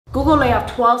Google laid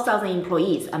off 12,000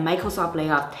 employees and Microsoft laid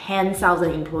off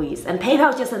 10,000 employees, and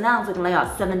PayPal just announced it laid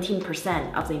off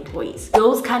 17% of the employees.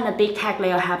 Those kind of big tech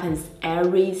layoff happens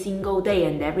every single day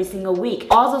and every single week.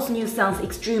 All those news sounds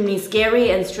extremely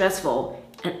scary and stressful,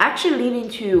 and actually leading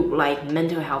to like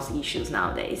mental health issues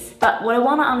nowadays. But what I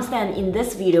want to understand in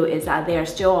this video is that there are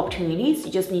still opportunities.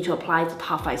 You just need to apply the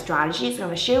top 5 strategies I'm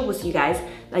going to share with you guys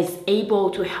that is able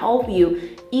to help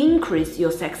you increase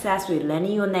your success rate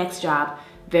landing your next job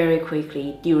very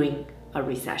quickly during a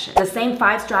recession. The same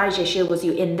 5 strategies I shared with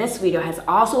you in this video has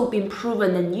also been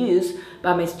proven and used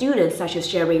by my students such as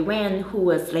Sherry Wan, who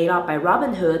was laid off by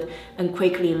Robinhood and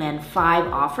quickly land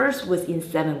 5 offers within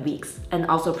 7 weeks. And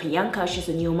also Priyanka, she's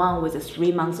a new mom with a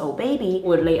 3-month-old baby,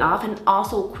 was laid off and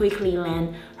also quickly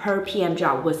land her PM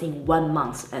job within 1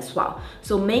 month as well.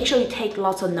 So make sure you take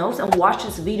lots of notes and watch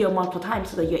this video multiple times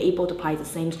so that you're able to apply the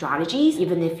same strategies.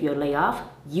 Even if you're laid off,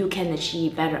 you can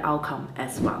achieve better outcome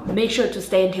as well. Make sure to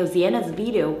stay until the end of the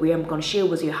video where I'm going to share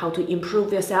with you how to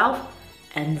improve yourself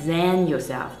and zen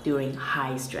yourself during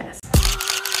high stress.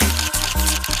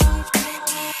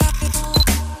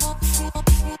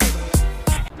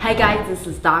 Hi guys, this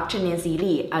is Dr. Nancy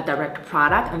Lee, a director of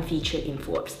product and featured in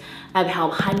Forbes. I've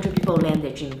helped 100 people land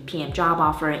their dream PM job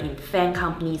offer in FAANG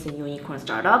companies and unicorn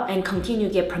startup and continue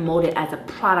to get promoted as a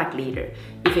product leader.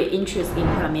 If you're interested in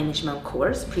product management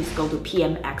course, please go to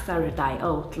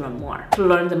pmaccelerator.io to learn more. To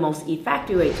learn the most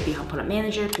effective way to become product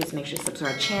manager, please make sure to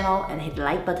subscribe to our channel and hit the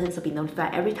like button so be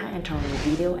notified every time I turn on a new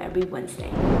video every Wednesday.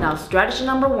 Now, strategy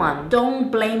number 1,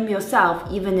 don't blame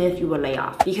yourself even if you were laid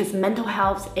off, because mental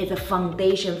health is a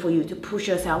foundation for you to push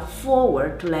yourself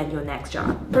forward to land your next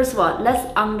job. First of all, let's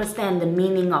understand the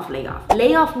meaning of layoff.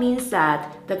 Layoff means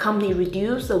that the company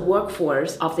reduced the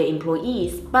workforce of the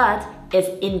employees, but it's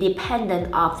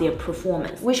independent of their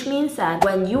performance, which means that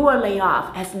when you are laid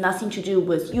off, it has nothing to do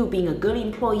with you being a good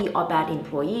employee or bad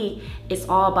employee. It's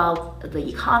all about the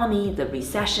economy, the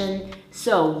recession.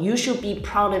 So you should be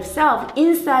proud of yourself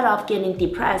instead of getting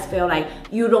depressed, feel like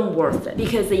you don't worth it,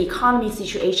 because the economy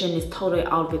situation is totally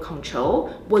out of your control.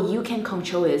 What you can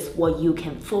control is what you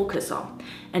can focus on.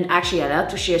 And actually, I'd love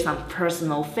to share some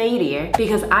personal failure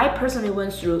because I personally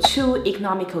went through 2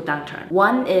 economical downturns.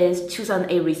 One is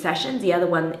 2008 recession. The other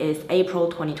one is April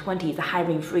 2020, the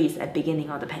hiring freeze at the beginning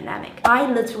of the pandemic. I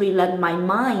literally let my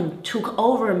mind took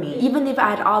over me, even if I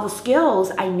had all the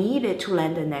skills I needed to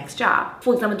land the next job.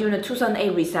 For example, during the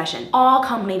 2008 recession, all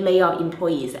company lay off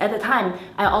employees. At the time,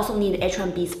 I also needed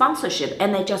H-1B sponsorship,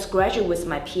 and I just graduated with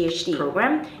my PhD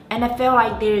program, and I felt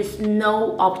like there is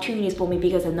no opportunities for me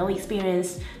because I had no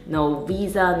experience, no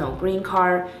visa, no green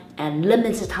card, and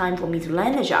limited time for me to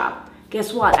land a job.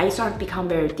 Guess what? I started to become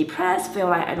very depressed, feel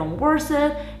like I don't worth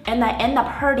it, and I end up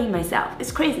hurting myself.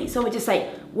 It's crazy. So it's just like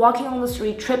walking on the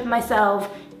street, trip myself,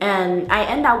 and I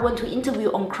end up went to interview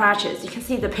on crutches. You can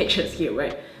see the pictures here,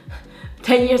 right?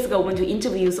 10 years ago, went to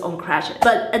interviews on crutches.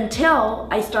 But until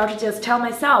I started to just tell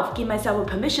myself, give myself a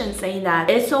permission saying that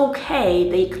it's okay,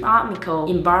 the economical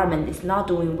environment is not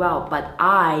doing well, but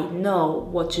I know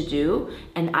what to do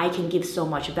and I can give so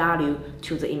much value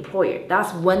to the employer.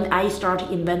 That's when I started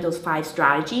to invent those 5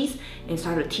 strategies and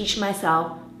started to teach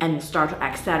myself and start to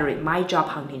accelerate my job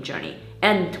hunting journey.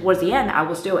 And towards the end, I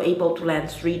was still able to land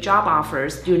 3 job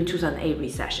offers during 2008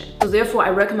 recession. So therefore, I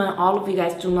recommend all of you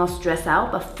guys do not stress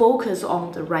out, but focus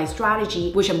on the right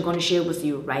strategy, which I'm going to share with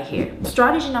you right here.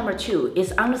 Strategy number 2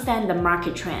 is understand the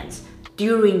market trends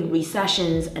during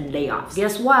recessions and layoffs.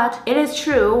 Guess what? It is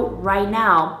true right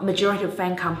now, majority of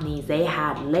FAANG companies, they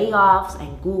had layoffs,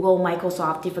 and Google,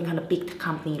 Microsoft, different kind of big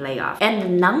company layoffs. And the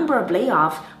number of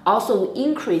layoffs also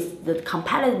increased the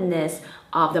competitiveness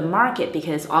of the market,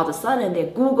 because all of a sudden there are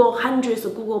Google, hundreds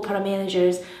of Google product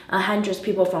managers, hundreds of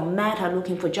people from Meta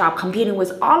looking for job, competing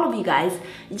with all of you guys.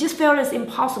 It just feels it's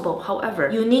impossible.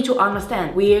 However, you need to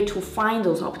understand where to find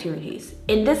those opportunities.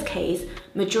 In this case,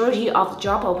 majority of the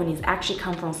job openings actually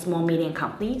come from small, medium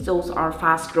companies. Those are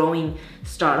fast growing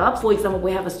startups. For example,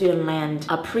 we have a student land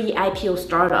a pre-IPO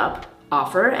startup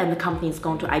offer, and the company is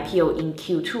going to IPO in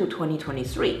Q2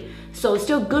 2023. So it's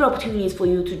still good opportunities for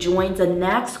you to join the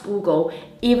next Google,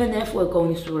 even if we're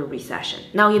going through a recession.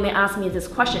 Now you may ask me this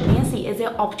question, Nancy, is there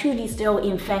opportunity still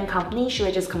in FAANG company? Should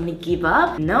I just completely give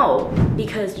up? No,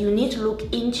 because you need to look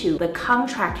into the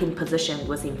contracting position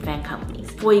within FAANG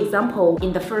companies. For example,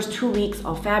 in the first 2 weeks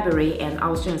of February, and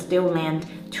our students still land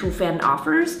 2 FAANG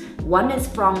offers. One is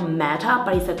from Meta,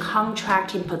 but it's a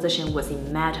contracting position within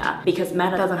Meta, because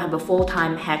Meta doesn't have a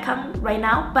full-time headcount right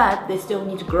now, but they still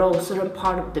need to grow a certain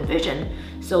part of the division.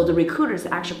 So the recruiters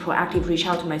actually proactively reach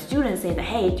out to my students saying that,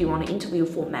 hey, do you want to interview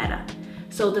for Meta?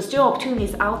 So there's still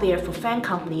opportunities out there for FAANG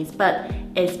companies, but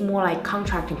it's more like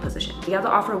contracting position. The other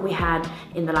offer we had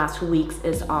in the last 2 weeks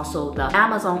is also the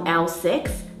Amazon L6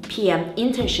 PM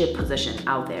internship position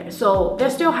out there. So they're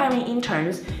still hiring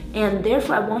interns, and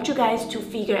therefore I want you guys to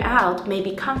figure out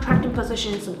maybe contracting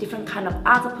positions or different kind of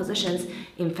other positions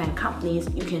in FAANG companies.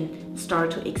 You can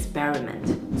start to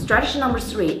experiment. Strategy number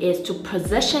 3 is to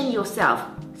position yourself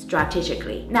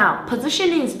strategically. Now,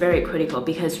 positioning is very critical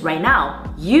because right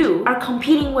now you are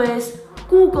competing with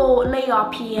Google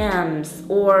layoff PMs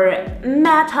or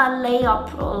Meta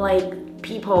layoff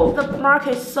people. The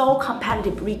market is so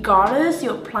competitive regardless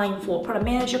you're applying for product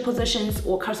manager positions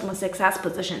or customer success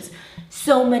positions.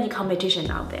 So many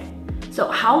competition out there. So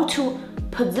how to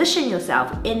position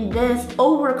yourself in this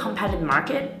over competitive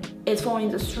market is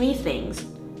following the 3 things.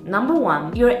 Number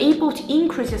 1, you're able to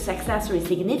increase your success rate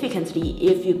significantly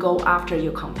if you go after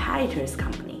your competitor's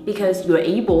company, because you're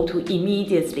able to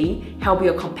immediately help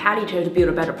your competitor to build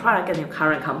a better product than your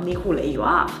current company who lay you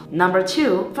off. Number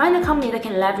 2, find a company that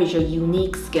can leverage your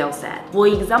unique skill set. For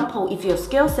example, if your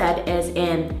skill set is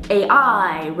in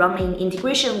AI, running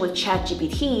integration with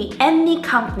ChatGPT, any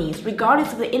companies,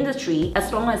 regardless of the industry,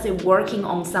 as long as they're working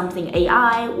on something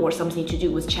AI or something to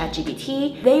do with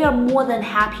ChatGPT, they are more than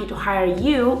happy to hire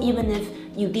you even if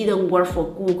you didn't work for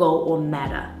Google or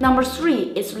Meta. Number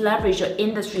 3 is leverage your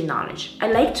industry knowledge. I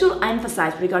like to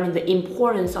emphasize regarding the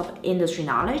importance of industry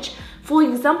knowledge. For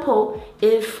example,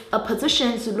 if a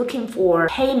position is looking for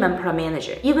payment product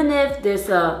manager, even if there's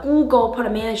a Google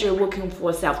product manager looking for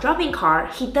a self-driving car,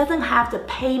 he doesn't have the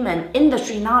payment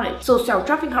industry knowledge. So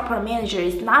self-driving car product manager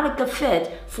is not a good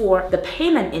fit for the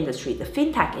payment industry, the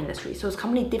fintech industry. So it's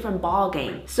completely different ball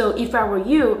game. So if I were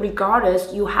you,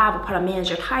 regardless you have a product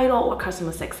manager title or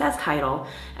customer success title,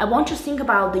 I want you to think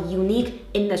about the unique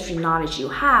industry knowledge you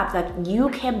have that you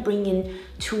can bring in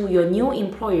to your new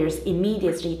employers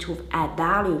immediately to add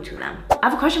value to them. I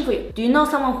have a question for you. Do you know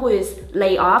someone who is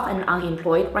laid off and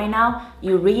unemployed right now?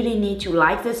 You really need to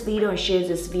like this video and share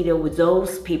this video with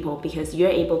those people because you're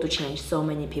able to change so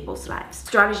many people's lives.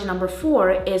 Strategy number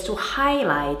 4 is to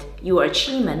highlight your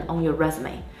achievement on your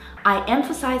resume. I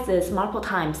emphasize this multiple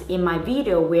times in my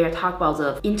video where I talk about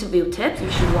the interview tips. You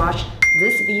should watch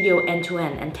this video end to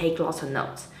end and take lots of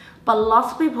notes. But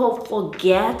lots of people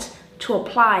forget to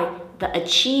apply the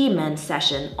achievement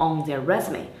section on their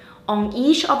resume. On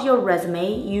each of your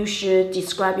resume, you should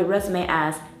describe your resume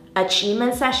as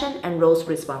achievement section and roles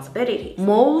responsibilities.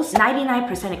 Most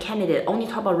 99% of candidates only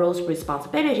talk about roles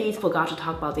responsibilities, forgot to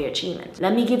talk about their achievement.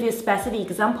 Let me give you specific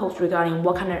examples regarding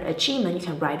what kind of achievement you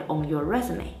can write on your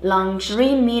resume. Launch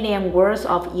 3 million worth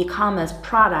of e-commerce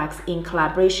products in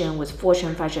collaboration with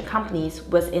Fortune 500 companies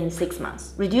within 6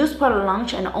 months. Reduce product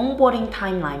launch and onboarding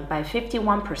timeline by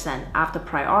 51% after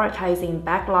prioritizing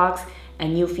backlogs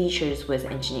and new features with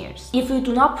engineers. If you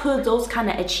do not put those kind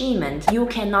of achievements, you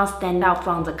cannot stand out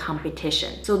from the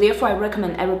competition. So therefore, I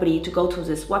recommend everybody to go to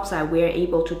this website where you're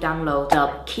able to download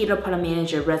the Killer Product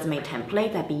Manager resume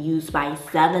template that been used by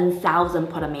 7,000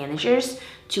 product managers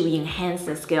to enhance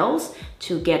their skills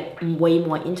to get way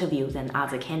more interviews than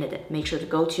other candidates. Make sure to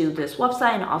go to this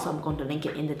website, and also I'm going to link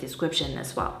it in the description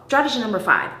as well. Strategy number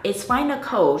 5 is find a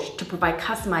coach to provide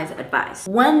customized advice.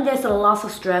 When there's a lot of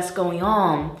stress going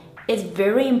on, it's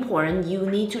very important you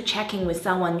need to check in with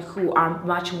someone who are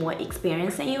much more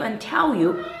experienced than you and tell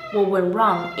you what went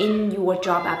wrong in your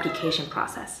job application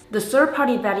process. The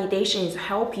third-party validation is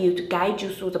help you to guide you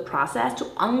through the process to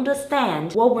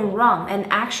understand what went wrong. And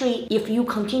actually, if you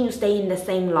continue staying in the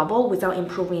same level without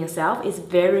improving yourself, it's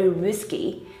very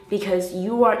risky because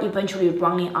you are eventually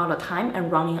running out of time and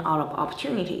running out of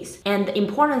opportunities. And the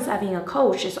importance of having a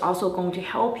coach is also going to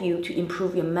help you to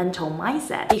improve your mental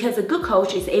mindset, because a good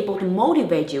coach is able to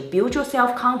motivate you, build your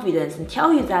self-confidence, and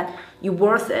tell you that you're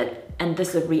worth it, and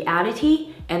this is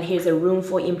reality, and here's a room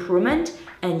for improvement,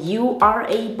 and you are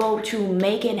able to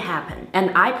make it happen.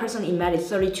 And I personally invested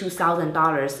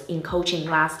 $32,000 in coaching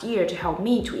last year to help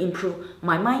me to improve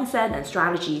my mindset and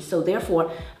strategy. So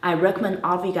therefore, I recommend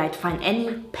all of you guys to find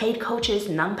any paid coaches,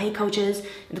 non-paid coaches,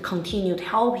 and to continue to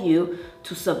help you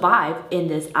to survive in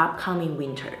this upcoming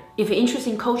winter. If you're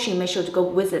interested in coaching, make sure to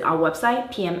go visit our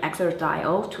website,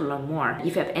 pmaccelerator.io, to learn more.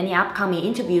 If you have any upcoming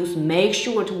interviews, make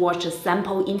sure to watch the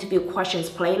sample interview questions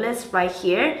playlist right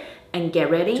here and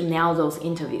get ready to nail those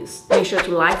interviews. Make sure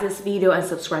to like this video and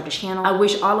subscribe to the channel. I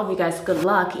wish all of you guys good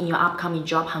luck in your upcoming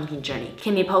job hunting journey.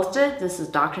 Keep me posted. This is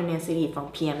Dr. Nancy Lee from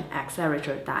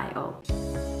pmaccelerator.io.